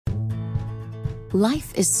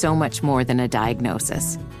Life is so much more than a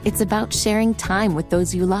diagnosis. It's about sharing time with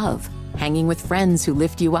those you love, hanging with friends who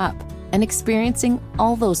lift you up, and experiencing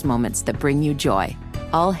all those moments that bring you joy.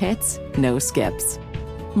 All hits, no skips.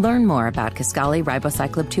 Learn more about Kisqali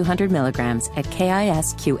Ribociclib 200 milligrams at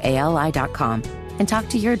KISQALI.com and talk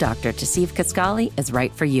to your doctor to see if Kisqali is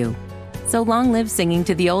right for you. So long live singing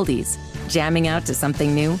to the oldies, jamming out to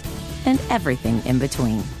something new, and everything in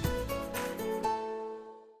between.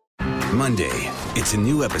 Monday, it's a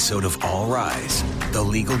new episode of All Rise, the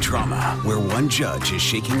legal drama where one judge is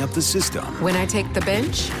shaking up the system. When I take the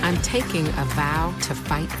bench, I'm taking a vow to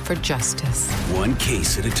fight for justice. One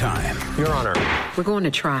case at a time. Your Honor. We're going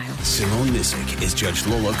to trial. Simone Missick is Judge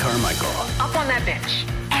Lola Carmichael. Up on that bench.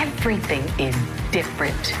 Everything is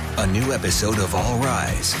different. A new episode of All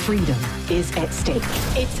Rise. Freedom is at stake.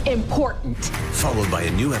 It's important. Followed by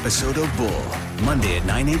a new episode of Bull. Monday at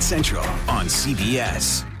 9, 8 central on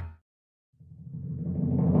CBS.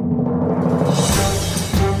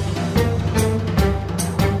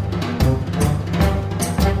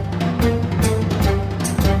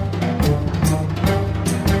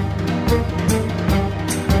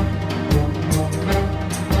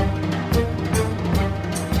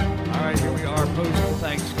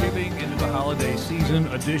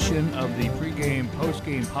 Edition of the pregame,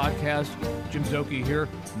 postgame podcast. Jim Szoke here.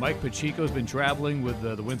 Mike Pacheco has been traveling with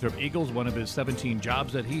the Winthrop Eagles, one of his 17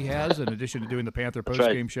 jobs that he has, in addition to doing the Panther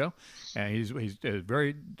postgame show. And he's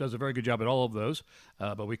does a very good job at all of those.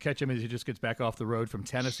 But we catch him as he just gets back off the road from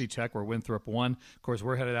Tennessee Tech, where Winthrop won. Of course,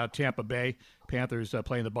 we're headed out Tampa Bay. Panthers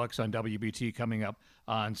playing the Bucs on WBT coming up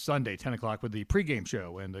on Sunday, 10 o'clock with the pregame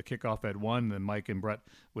show, and the kickoff at 1. Then Mike and Brett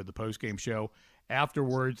with the postgame show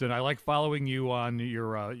afterwards. And I like following you on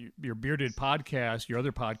your Bearded podcast,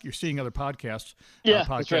 you're seeing other podcasts,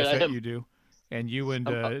 podcasts that you do, and you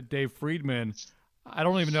and Dave Friedman. I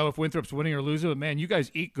don't even know if Winthrop's winning or losing, but man, you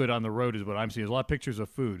guys eat good on the road is what I'm seeing. There's a lot of pictures of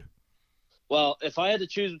food. Well, if I had to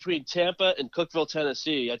choose between Tampa and Cookeville,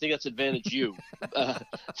 Tennessee, I think that's advantage you.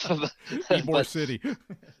 Ybor City.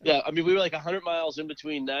 Yeah, I mean, we were like 100 miles in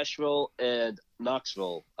between Nashville and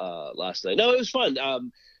Knoxville last night. No, it was fun.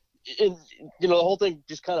 And the whole thing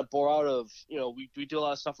just kind of bore out of, we do a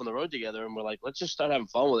lot of stuff on the road together, and we're like, let's just start having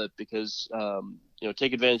fun with it because,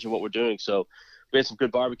 take advantage of what we're doing. So we had some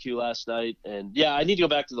good barbecue last night, and yeah, I need to go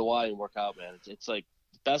back to the Y and work out, man. It's like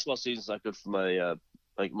basketball season's not good for my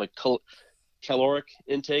my caloric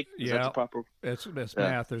intake. Is that the proper? It's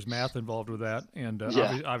math. There's math involved with that, and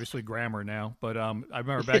obviously grammar now. But I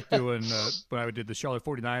remember back doing when I did the Charlotte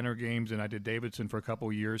 49er games, and I did Davidson for a couple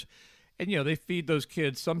of years. And, they feed those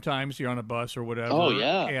kids sometimes you're on a bus or whatever. Oh,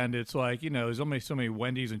 yeah. And it's like, there's only so many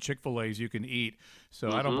Wendy's and Chick-fil-A's you can eat.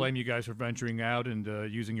 So I don't blame you guys for venturing out and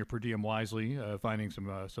using your per diem wisely, finding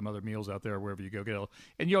some other meals out there wherever you go.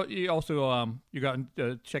 And you also you got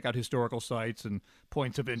to check out historical sites and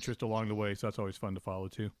points of interest along the way. So that's always fun to follow,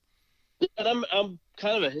 too. And I'm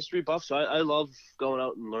kind of a history buff, so I love going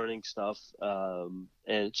out and learning stuff. And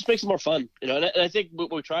it just makes it more fun. And I think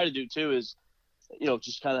what we try to do, too, is,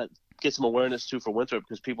 just kind of get some awareness too for Winthrop,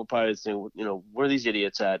 because people probably think, where are these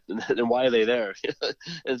idiots at and why are they there? And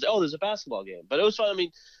it's, there's a basketball game. But it was fun. I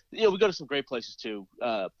mean, we go to some great places too.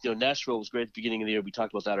 Nashville was great at the beginning of the year. We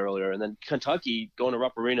talked about that earlier. And then Kentucky, going to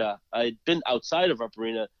Rupp Arena. I'd been outside of Rupp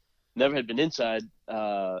Arena, never had been inside,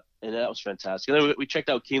 and that was fantastic. And then we checked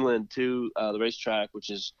out Keeneland too, the racetrack, which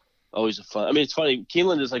is always a fun. I mean, it's funny.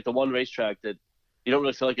 Keeneland is like the one racetrack that you don't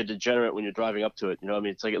really feel like a degenerate when you're driving up to it.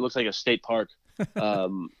 It's like it looks like a state park.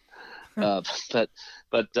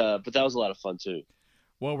 But that was a lot of fun too.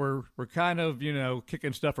 Well, we're kind of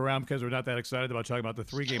kicking stuff around because we're not that excited about talking about the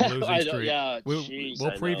 3-game losing streak. We'll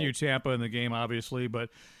preview Tampa in the game, obviously, but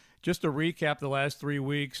just to recap the last 3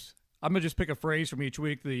 weeks, I'm gonna just pick a phrase from each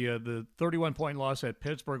week. The 31-point loss at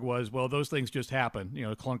Pittsburgh was, well, those things just happen.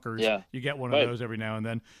 Clunkers. Yeah. You get one of those every now and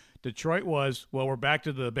then. Detroit was, well, we're back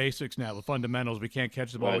to the basics now, the fundamentals. We can't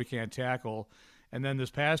catch the ball, we can't tackle. And then this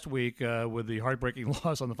past week, with the heartbreaking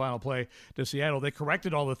loss on the final play to Seattle, they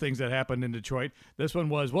corrected all the things that happened in Detroit. This one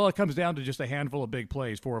was, well, it comes down to just a handful of big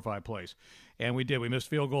plays, 4 or 5 plays. And we did. We missed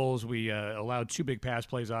field goals. We allowed 2 big pass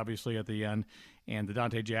plays, obviously, at the end. And the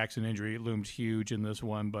Dante Jackson injury loomed huge in this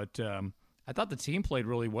one. But I thought the team played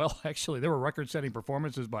really well, actually. There were record-setting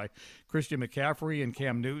performances by Christian McCaffrey and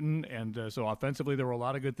Cam Newton. And so offensively, there were a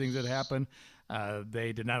lot of good things that happened.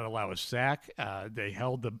 They did not allow a sack. They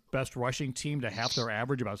held the best rushing team to half their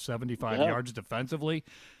average, about 75 yards defensively.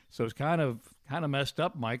 So it's kind of messed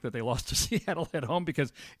up, Mike, that they lost to Seattle at home,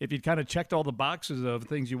 because if you'd kind of checked all the boxes of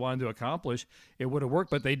things you wanted to accomplish, it would have worked.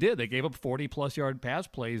 But they did. They gave up 40-plus yard pass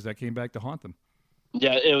plays that came back to haunt them.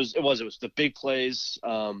 Yeah, it was the big plays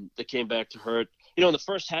that came back to hurt. In the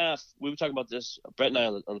first half, we were talking about this, Brett and I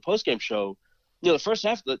on the post-game show. The first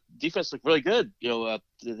half, the defense looked really good.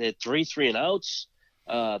 They had 3 3-and-outs.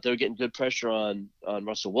 They were getting good pressure on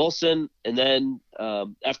Russell Wilson. And then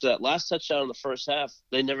after that last touchdown in the first half,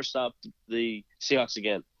 they never stopped the Seahawks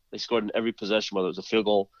again. They scored in every possession, whether it was a field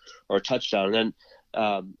goal or a touchdown. And then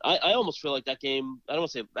I almost feel like that game, I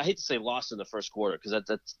hate to say lost in the first quarter, because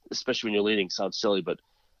that's, especially when you're leading, sounds silly. But,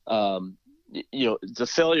 the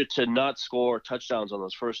failure to not score touchdowns on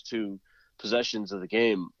those first 2 possessions of the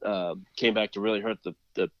game came back to really hurt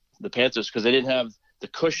the Panthers, because they didn't have the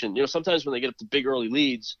cushion. Sometimes when they get up to big early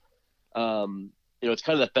leads, it's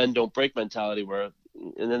kind of that bend don't break mentality where,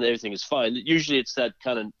 and then everything is fine. Usually it's that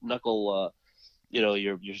kind of knuckle,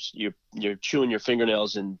 you're chewing your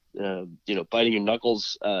fingernails and biting your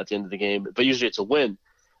knuckles at the end of the game. But usually it's a win.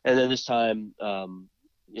 And then this time,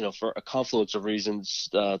 for a confluence of reasons,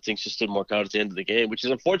 things just didn't work out at the end of the game, which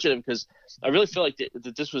is unfortunate, because I really feel like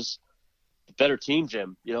that this was the better team,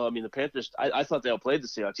 Jim. The Panthers, I thought they outplayed the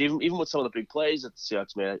Seahawks, even with some of the big plays that the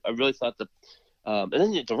Seahawks made. I really thought that, and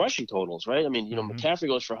then the rushing totals, right? McCaffrey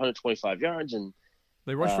goes for 125 yards, and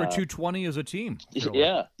they rushed for 220 as a team.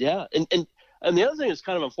 Yeah. And the other thing is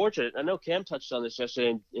kind of unfortunate. I know Cam touched on this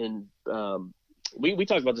yesterday, and we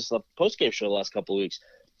talked about this in the post-game show the last couple of weeks.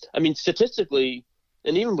 Statistically,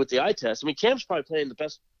 and even with the eye test, Cam's probably playing the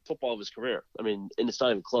best football of his career. And it's not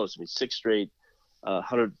even close. 6 straight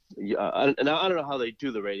 100. And I don't know how they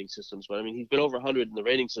do the rating systems, but he's been over 100 in the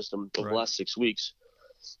rating system over the last 6 weeks.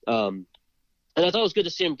 And I thought it was good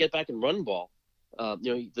to see him get back and run ball.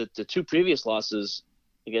 The 2 previous losses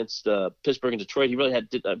against Pittsburgh and Detroit, he really had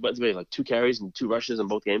 2 carries and 2 rushes in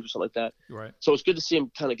both games or something like that. Right. So it's good to see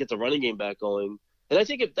him kind of get the running game back going. And I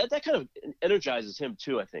think that kind of energizes him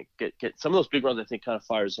too. I think get some of those big runs, I think, kind of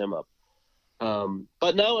fires him up.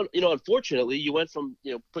 But now, unfortunately, you went from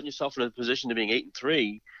putting yourself in a position to being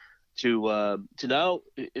 8-3 to now,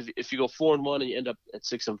 if you go 4-1 and you end up at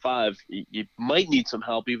 6-5, you might need some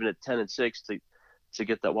help even at 10-6 to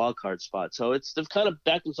get that wild card spot. So they've kind of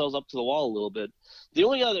backed themselves up to the wall a little bit. The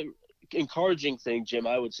only other encouraging thing, Jim,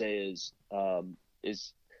 I would say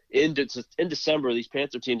is in December, these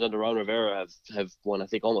Panther teams under Ron Rivera have won, I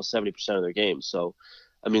think, almost 70% of their games. So,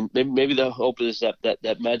 maybe the hope is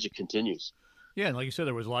that magic continues. Yeah, and like you said,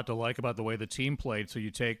 there was a lot to like about the way the team played. So you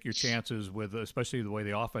take your chances with, especially the way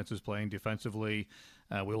the offense is playing defensively.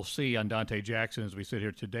 We'll see on Dante Jackson as we sit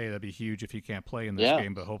here today. That'd be huge if he can't play in this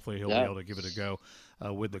game, but hopefully he'll be able to give it a go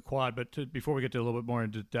with the quad. But before we get to a little bit more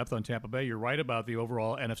into depth on Tampa Bay, you're right about the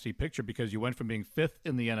overall NFC picture, because you went from being 5th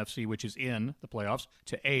in the NFC, which is in the playoffs,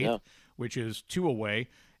 to 8th, which is 2 away.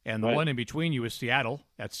 And the one in between you is Seattle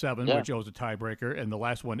at 7, which holds a tiebreaker. And the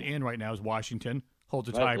last one in right now is Washington, holds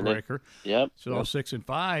a tiebreaker. So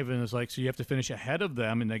 6-5, and it's like, so you have to finish ahead of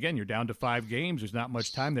them. And again, you're down to 5 games. There's not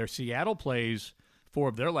much time there. Seattle plays 4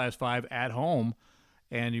 of their last 5 at home.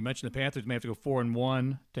 And you mentioned the Panthers may have to go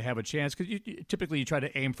 4-1 to have a chance, because typically you try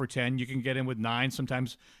to aim for 10. You can get in with 9.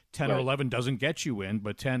 Sometimes 10 or 11 doesn't get you in,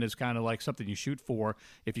 but 10 is kind of like something you shoot for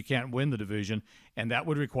if you can't win the division. And that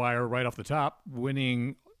would require, right off the top,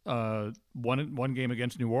 winning one game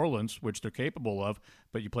against New Orleans, which they're capable of,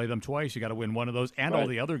 but you play them twice. You got to win one of those and all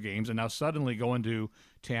the other games. And now suddenly going to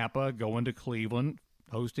Tampa, going to Cleveland,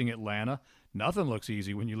 hosting Atlanta, nothing looks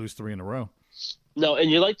easy when you lose 3 in a row. No,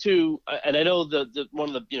 and you like to, and I know the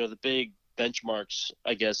one of the big benchmarks,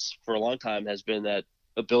 I guess, for a long time has been that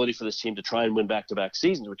ability for this team to try and win back-to-back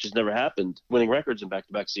seasons, which has never happened, winning records in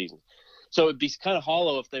back-to-back seasons. So it'd be kind of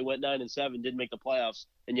hollow if they went 9-7, didn't make the playoffs,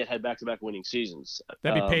 and yet had back-to-back winning seasons.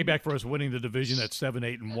 That'd be payback for us winning the division at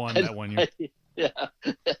 7-8-1 that one year. Yeah,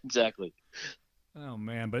 exactly. Oh,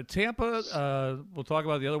 man. But Tampa, we'll talk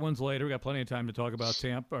about the other ones later. We got plenty of time to talk about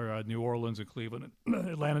Tampa, or New Orleans and Cleveland, and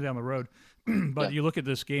Atlanta down the road. But you look at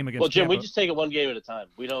this game against Jim, Tampa. we just take it one game at a time.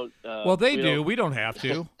 We don't. Well, they do. We don't have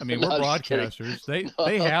to. I mean, we're broadcasters.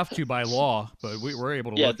 They have to by law, but we're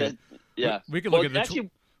able to look at. Yeah, we can look at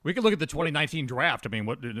we can look at the 2019 draft. I mean,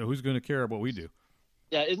 who's going to care what we do?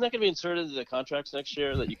 Yeah, isn't that going to be inserted into the contracts next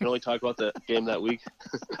year that you can only talk about the game that week?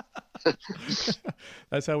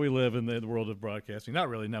 That's how we live in the world of broadcasting. Not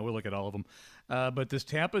really. No, we'll look at all of them. But this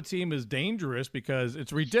Tampa team is dangerous because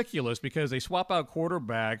it's ridiculous, because they swap out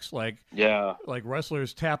quarterbacks like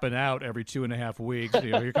wrestlers tapping out every 2.5 weeks.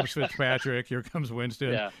 Here comes Fitzpatrick. Here comes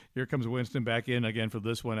Winston. Yeah. Here comes Winston back in again for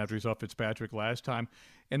this one after he saw Fitzpatrick last time.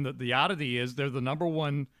 And the oddity is they're the number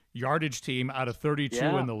one yardage team out of 32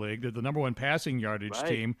 in the league. They're the number one passing yardage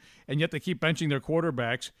team, and yet they keep benching their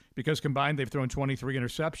quarterbacks because combined they've thrown 23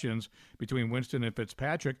 interceptions between Winston and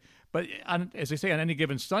Fitzpatrick. But as they say, on any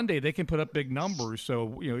given Sunday, they can put up big numbers.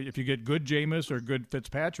 So, if you get good Jameis or good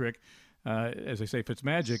Fitzpatrick, as they say,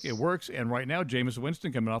 Fitzmagic, it works. And right now, Jameis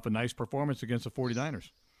Winston coming off a nice performance against the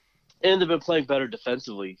 49ers. And they've been playing better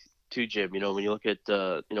defensively too, Jim. When you look at,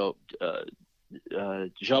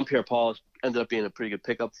 Jean-Pierre Paul ended up being a pretty good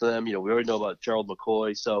pickup for them. We already know about Gerald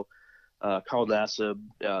McCoy, so Carl Nassib.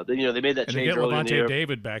 They made that and change earlier in the year.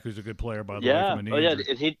 David back, who's a good player, by the way. From a knee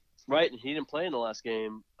injury. And he didn't play in the last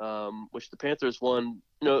game, which the Panthers won.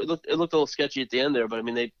 It looked a little sketchy at the end there, but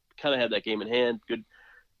they kind of had that game in hand.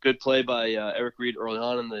 Good play by Eric Reed early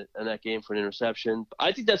on in that game for an interception.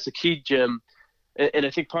 I think that's the key, Jim, and I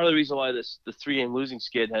think part of the reason why the 3-game losing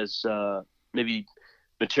skid has maybe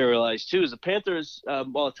materialized too is the Panthers,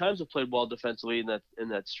 while at times have played well defensively in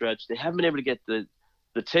that stretch, they haven't been able to get the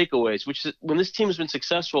takeaways. Which is, when this team has been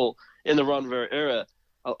successful in the Ron Rivera era,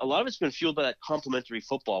 a lot of it's been fueled by that complementary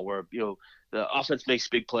football where the offense makes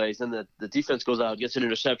big plays, then the defense goes out, gets an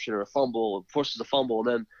interception or a fumble, forces a fumble, and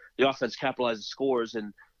then the offense capitalizes, scores,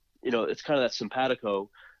 and it's kind of that simpatico.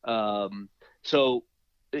 So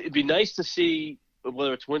it'd be nice to see,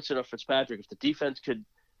 whether it's Winston or Fitzpatrick, if the defense could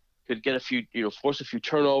get a few, force a few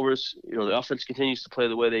turnovers, the offense continues to play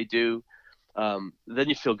the way they do, then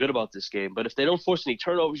you feel good about this game. But if they don't force any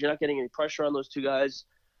turnovers, you're not getting any pressure on those two guys,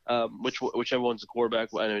 whichever one's the quarterback.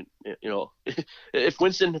 If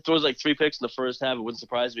Winston throws like 3 picks in the first half, it wouldn't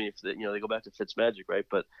surprise me if they go back to Fitzmagic, right?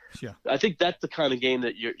 But yeah, I think that's the kind of game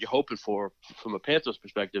that you're hoping for from a Panthers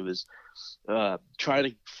perspective, is trying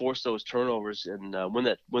to force those turnovers and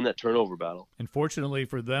win that turnover battle. Unfortunately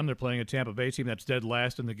for them, they're playing a Tampa Bay team that's dead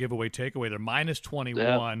last in the giveaway takeaway. They're minus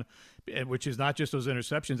 21. Which is not just those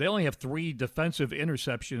interceptions. They only have 3 defensive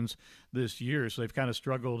interceptions this year, so they've kind of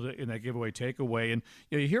struggled in that giveaway takeaway. And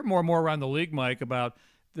you hear more and more around the league, Mike,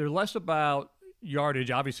 they're less about yardage.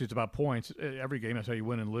 Obviously, it's about points. Every game, that's how you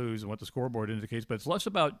win and lose and what the scoreboard indicates. But it's less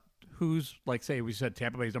about who's, like, say, we said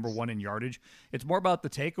Tampa Bay's number 1 in yardage. It's more about the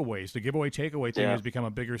takeaways. The giveaway takeaway thing has become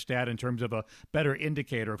a bigger stat in terms of a better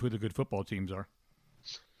indicator of who the good football teams are.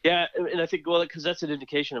 Yeah, and I think, because that's an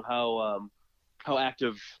indication of how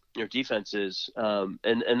active your defense is,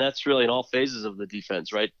 and that's really in all phases of the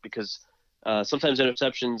defense, right? Because sometimes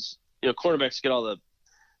interceptions, cornerbacks get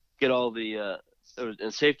all the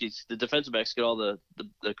and safeties, the defensive backs get all the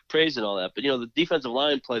praise and all that, but the defensive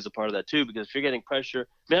line plays a part of that too, because if you're getting pressure,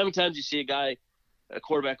 how many times you see a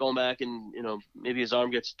quarterback going back and maybe his arm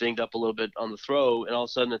gets dinged up a little bit on the throw, and all of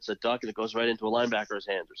a sudden it's a duck and it goes right into a linebacker's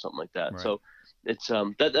hand or something like that. Right. So it's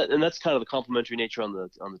and that's kind of the complementary nature on the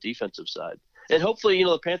defensive side. And hopefully,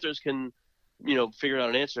 the Panthers can, figure out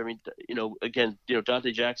an answer. Again,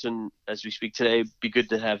 Dante Jackson, as we speak today, be good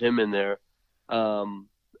to have him in there.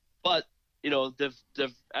 But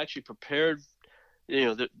they've actually prepared.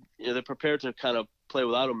 They're prepared to kind of play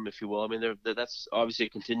without him, if you will. That's obviously a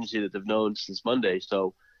contingency that they've known since Monday.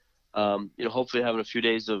 So, hopefully having a few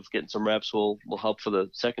days of getting some reps will help for the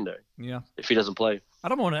secondary. Yeah. If he doesn't play. I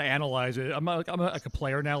don't want to analyze it. I'm like a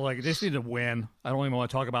player now. Like, they just need to win. I don't even want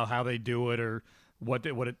to talk about how they do it or what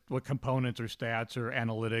components or stats or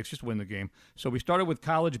analytics. Just win the game. So we started with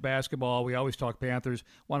college basketball. We always talk Panthers.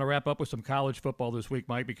 Want to wrap up with some college football this week,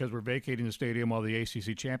 Mike, because we're vacating the stadium while the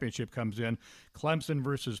ACC championship comes in. Clemson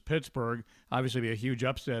versus Pittsburgh. Obviously, be a huge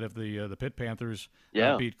upset if the Pitt Panthers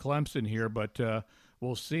beat Clemson here, but.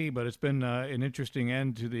 We'll see, but it's been an interesting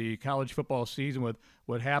end to the college football season with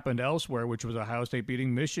what happened elsewhere, which was Ohio State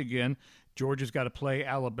beating Michigan. Georgia's got to play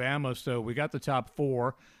Alabama, so we got the top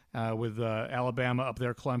 4 with Alabama up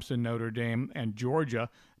there, Clemson, Notre Dame, and Georgia.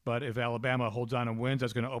 But if Alabama holds on and wins,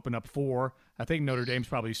 that's going to open up 4. I think Notre Dame's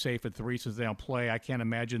probably safe at 3 since they don't play. I can't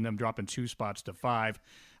imagine them dropping 2 spots to 5.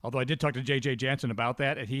 Although I did talk to J.J. Jansen about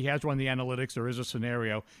that, and he has run the analytics. There is a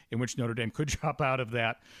scenario in which Notre Dame could drop out of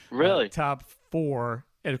that top 4.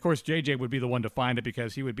 And, of course, J.J. would be the one to find it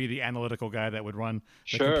because he would be the analytical guy that would run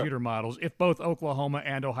the computer models. If both Oklahoma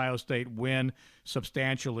and Ohio State win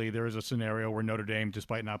substantially, there is a scenario where Notre Dame,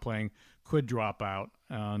 despite not playing, could drop out.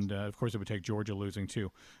 And, of course, it would take Georgia losing,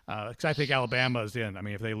 too. Because I think Alabama is in.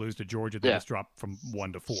 If they lose to Georgia, they just drop from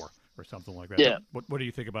 1 to 4 or something like that. Yeah. What do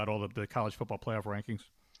you think about all the college football playoff rankings?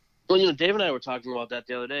 Well, Dave and I were talking about that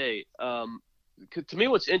the other day. To me,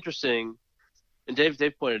 what's interesting, and Dave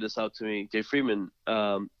pointed this out to me, Dave Freeman,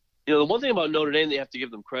 the one thing about Notre Dame they have to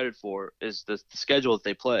give them credit for is the schedule that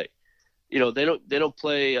they play. They don't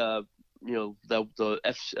play the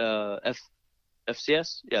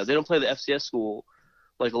FCS. Yeah, they don't play the FCS school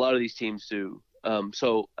like a lot of these teams do.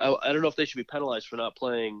 So I don't know if they should be penalized for not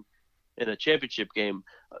playing in a championship game.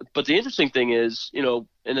 But the interesting thing is,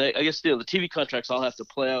 and I guess the TV contracts all have to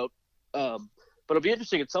play out. But it'll be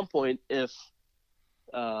interesting at some point if,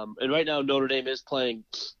 and right now Notre Dame is playing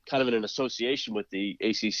kind of in an association with the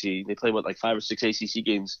ACC. They play 5 or 6 ACC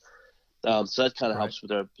games, so that kind of helps with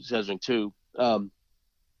their scheduling too.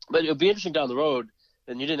 But it'll be interesting down the road.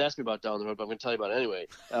 And you didn't ask me about down the road, but I'm going to tell you about it anyway.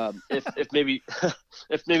 If maybe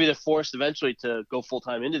they're forced eventually to go full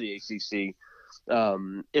time into the ACC.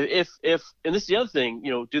 If and this is the other thing,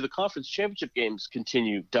 do the conference championship games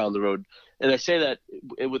continue down the road? And I say that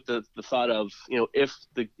with the thought of, if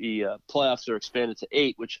the playoffs are expanded to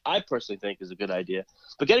 8, which I personally think is a good idea.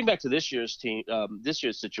 But getting back to this year's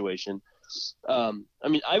situation, I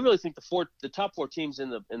really think the top 4 teams in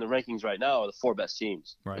the rankings right now are the 4 best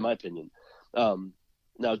teams, in my opinion.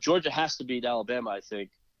 Now Georgia has to beat Alabama, I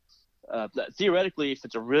think. Theoretically, if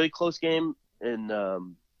it's a really close game and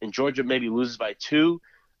Georgia maybe loses by 2,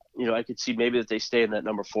 I could see maybe that they stay in that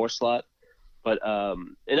number 4 slot. But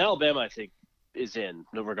in Alabama, I think is in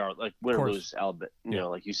no regard, like win or lose Alabama.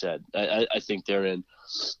 Like you said, I think they're in.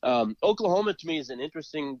 Oklahoma to me is an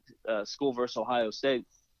interesting school versus Ohio State.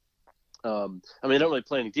 They don't really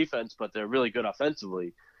play any defense, but they're really good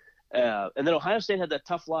offensively. And then Ohio State had that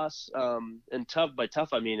tough loss, and by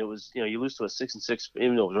tough I mean it was you lose to a 6-6,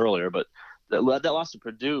 even though it was earlier, but that loss to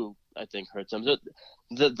Purdue I think hurts them.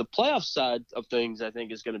 The playoff side of things I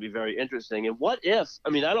think is going to be very interesting. And what if?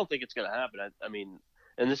 I don't think it's going to happen.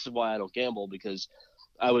 And this is why I don't gamble, because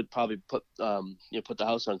I would probably put the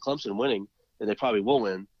house on Clemson winning, and they probably will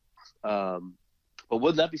win. But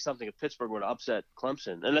wouldn't that be something if Pittsburgh were to upset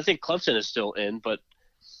Clemson? And I think Clemson is still in, but.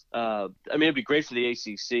 It'd be great for the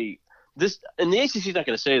ACC. And the ACC is not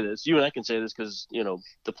going to say this. You and I can say this because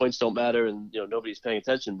the points don't matter and nobody's paying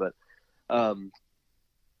attention. But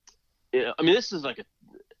this is like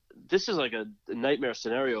a nightmare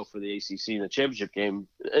scenario for the ACC in the championship game.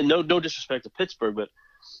 And no disrespect to Pittsburgh, but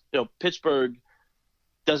Pittsburgh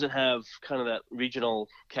doesn't have kind of that regional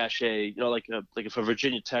cachet. Like if a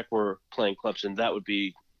Virginia Tech were playing Clemson, that would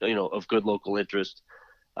be of good local interest.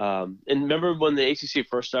 And remember when the ACC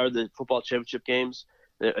first started the football championship games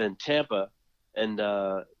in Tampa, and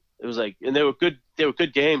it was and they were good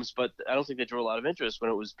games, but I don't think they drew a lot of interest when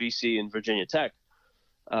it was BC and Virginia Tech.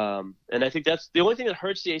 And I think that's the only thing that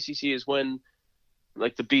hurts the ACC is when the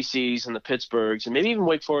BCs and the Pittsburghs and maybe even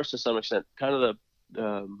Wake Forest to some extent, kind of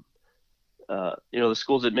the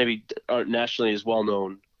schools that maybe aren't nationally as well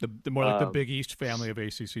known. The more the Big East family of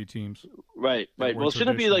ACC teams. Right. Well,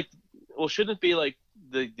 shouldn't it be like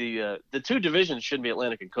the 2 divisions shouldn't be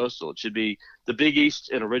Atlantic and Coastal. It should be the Big East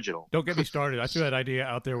and Original. Don't get me started. I threw that idea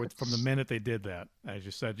out there from the minute they did that. I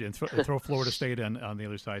just said, and throw Florida State on the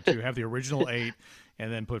other side too. Have the original 8,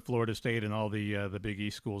 and then put Florida State and all the Big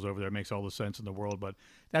East schools over there. It makes all the sense in the world. But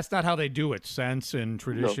that's not how they do it. Sense and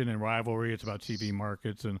tradition and rivalry. It's about TV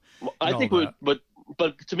markets and. Well, I think, but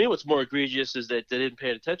to me, what's more egregious is that they didn't pay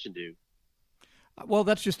attention to. Well,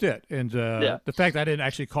 that's just it. And the fact I didn't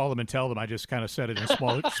actually call them and tell them, I just kind of said it in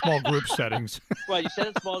small group settings. Right, you said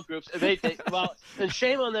it in small groups. And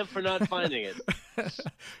shame on them for not finding it.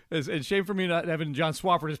 And shame for me not having John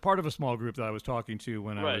Swofford as part of a small group that I was talking to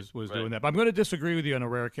when I was doing that. But I'm going to disagree with you on a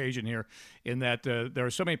rare occasion here in that there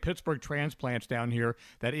are so many Pittsburgh transplants down here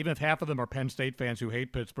that even if half of them are Penn State fans who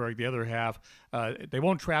hate Pittsburgh, the other half, they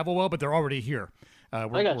won't travel well, but they're already here.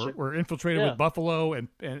 We're infiltrated with Buffalo and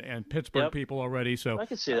Pittsburgh people already, so I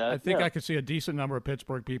can see that. I think I could see a decent number of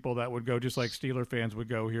Pittsburgh people that would go just like Steeler fans would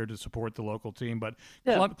go here to support the local team. But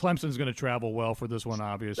Clemson's going to travel well for this one,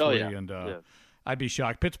 obviously, and I'd be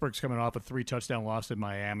shocked. Pittsburgh's coming off a 3-touchdown loss in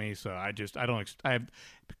Miami, so I have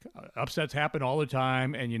upsets happen all the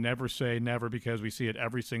time, and you never say never because we see it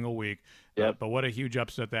every single week. But what a huge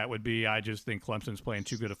upset that would be! I just think Clemson's playing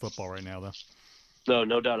too good a football right now, though.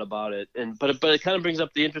 No doubt about it. But it kind of brings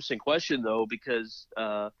up the interesting question, though, because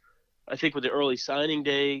I think with the early signing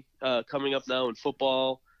day coming up now in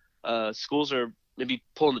football, schools are maybe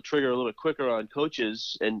pulling the trigger a little bit quicker on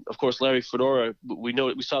coaches. And, of course, Larry Fedora, we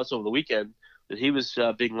saw this over the weekend, that he was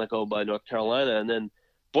being let go by North Carolina. And then,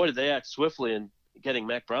 boy, did they act swiftly in getting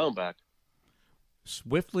Mack Brown back.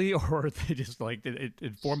 Swiftly, or they just it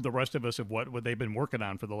informed the rest of us of what they've been working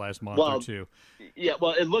on for the last month or two? Yeah,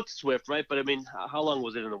 well, it looked swift, right? But how long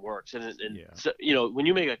was it in the works? And so, when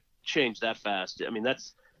you make a change that fast,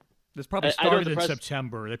 this probably started in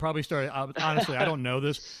September. They probably started. Honestly, I don't know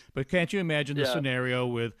this, but can't you imagine the scenario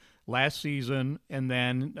with last season and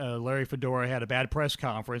then Larry Fedora had a bad press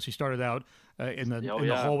conference. He started out in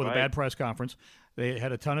the hole with a bad press conference. They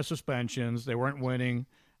had a ton of suspensions. They weren't winning.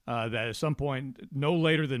 that at some point, no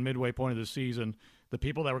later than midway point of the season, the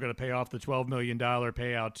people that were going to pay off the $12 million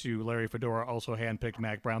payout to Larry Fedora also handpicked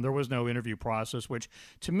Mack Brown. There was no interview process, which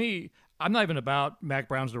to me, I'm not even about Mack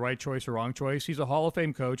Brown's the right choice or wrong choice. He's a Hall of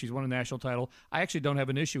Fame coach. He's won a national title. I actually don't have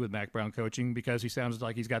an issue with Mack Brown coaching because he sounds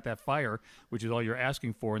like he's got that fire, which is all you're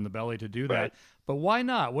asking for in the belly to do that. Right. But why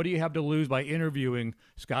not? What do you have to lose by interviewing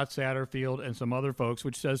Scott Satterfield and some other folks,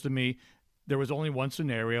 which says to me, there was only one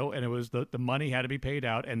scenario, and it was the money had to be paid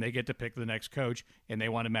out, and they get to pick the next coach, and they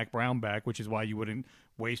wanted Mack Brown back, which is why you wouldn't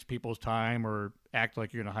waste people's time or act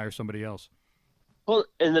like you're going to hire somebody else. Well,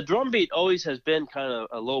 and the drumbeat always has been kind of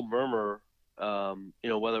a low murmur,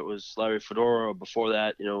 whether it was Larry Fedora or before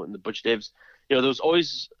that, in the Butch Davis, there was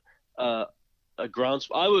always a ground.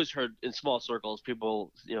 I always heard in small circles,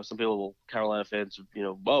 people, some people, Carolina fans,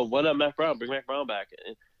 whoa, why not Mack Brown? Bring Mack Brown back.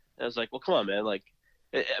 And I was like, well, come on, man, like.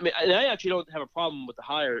 I mean, and I actually don't have a problem with the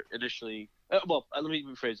hire initially. Let me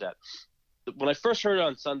rephrase that. When I first heard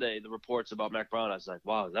on Sunday the reports about Mack Brown, I was like,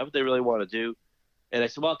 wow, is that what they really want to do? And I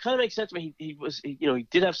said, well, it kind of makes sense to me. He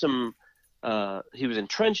did have some he was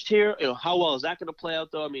entrenched here. How well is that going to play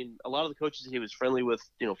out, though? I mean, a lot of the coaches he was friendly with,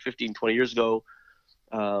 15, 20 years ago,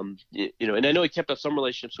 and I know he kept up some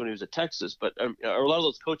relationships when he was at Texas, but are a lot of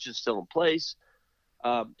those coaches still in place?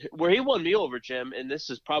 Where he won me over, Jim, and this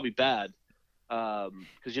is probably bad, because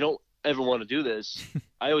you don't ever want to do this.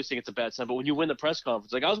 I always think it's a bad sign. But when you win the press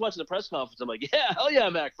conference, like I was watching the press conference, I'm like, yeah, hell yeah,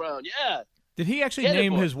 Mack Brown, yeah. Did he actually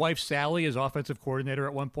name his wife Sally as offensive coordinator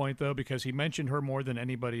at one point, though? Because he mentioned her more than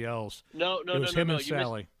anybody else. No. It was him and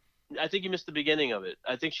Sally. I think you missed the beginning of it.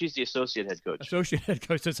 I think she's the associate head coach. Associate head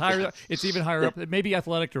coach. It's higher. It's even higher up. Maybe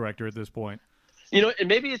athletic director at this point. And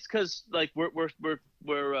maybe it's because like we're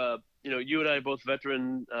you and I are both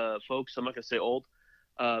veteran folks. I'm not gonna say old.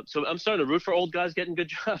 So I'm starting to root for old guys getting good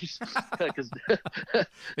jobs.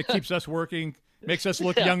 It keeps us working, makes us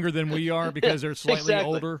look younger than we are because they're slightly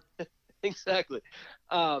older. Exactly.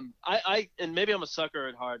 I and maybe I'm a sucker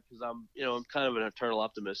at heart because I'm kind of an eternal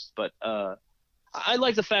optimist, but I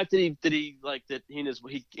like the fact that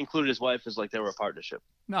he included his wife as like they were a partnership.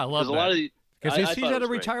 No, I love that. Because he's at a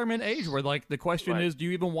retirement age where like the question is, do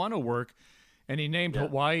you even want to work? And he named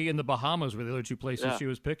Hawaii and the Bahamas were the other two places she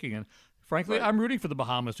was picking. And frankly, I'm rooting for the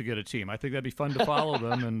Bahamas to get a team. I think that'd be fun to follow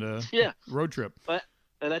them and road trip.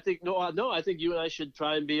 And I think I think you and I should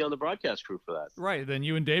try and be on the broadcast crew for that. Right. Then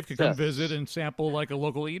you and Dave could come visit and sample like a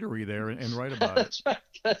local eatery there and write about it.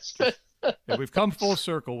 That's right. Yeah, we've come full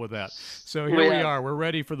circle with that. So here we are. We're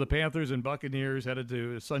ready for the Panthers and Buccaneers, headed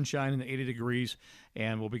to sunshine and 80 degrees.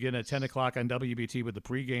 And we'll begin at 10 o'clock on WBT with the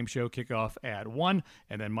pregame show, kickoff at 1.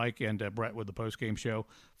 And then Mike and Brett with the postgame show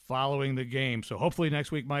following the game. So hopefully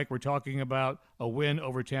next week, Mike, we're talking about a win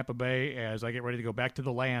over Tampa Bay as I get ready to go back to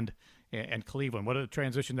the land and Cleveland. What a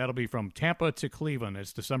transition that'll be from Tampa to Cleveland.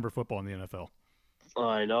 It's December football in the NFL.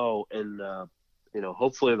 I know. And,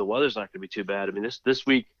 hopefully the weather's not going to be too bad. I mean, this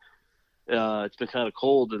week, it's been kind of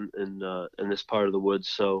cold in this part of the woods,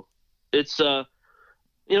 so it's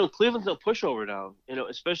Cleveland's no pushover now.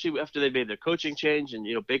 Especially after they made their coaching change, and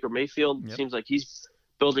Baker Mayfield seems like he's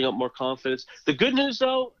building up more confidence. The good news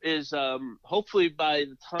though is hopefully by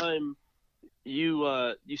the time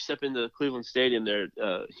you step into Cleveland Stadium, there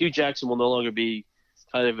Hugh Jackson will no longer be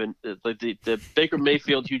kind of like the Baker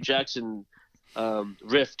Mayfield Hugh Jackson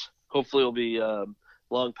rift. Hopefully, will be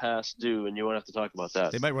long past due, and you won't have to talk about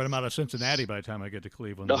that. They might run him out of Cincinnati by the time I get to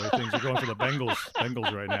Cleveland. The way things are going for the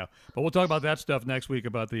Bengals right now. But we'll talk about that stuff next week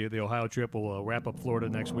about the Ohio trip. We'll wrap up Florida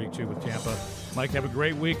next week, too, with Tampa. Mike, have a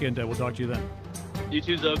great week, and we'll talk to you then. You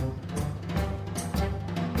too, Doug.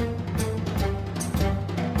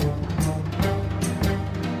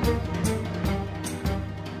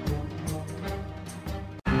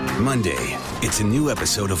 Monday, it's a new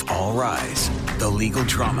episode of All Rise, the legal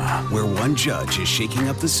drama where one judge is shaking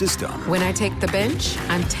up the system. When I take the bench,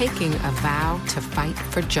 I'm taking a vow to fight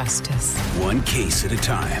for justice. One case at a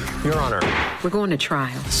time. Your Honor. We're going to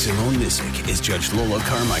trial. Simone Missick is Judge Lola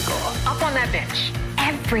Carmichael. Up on that bench,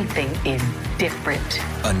 everything is different.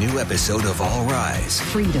 A new episode of All Rise.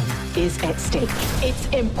 Freedom is at stake. It's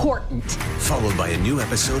important. Followed by a new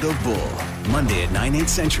episode of Bull, Monday at 9, 8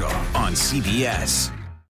 Central on CBS.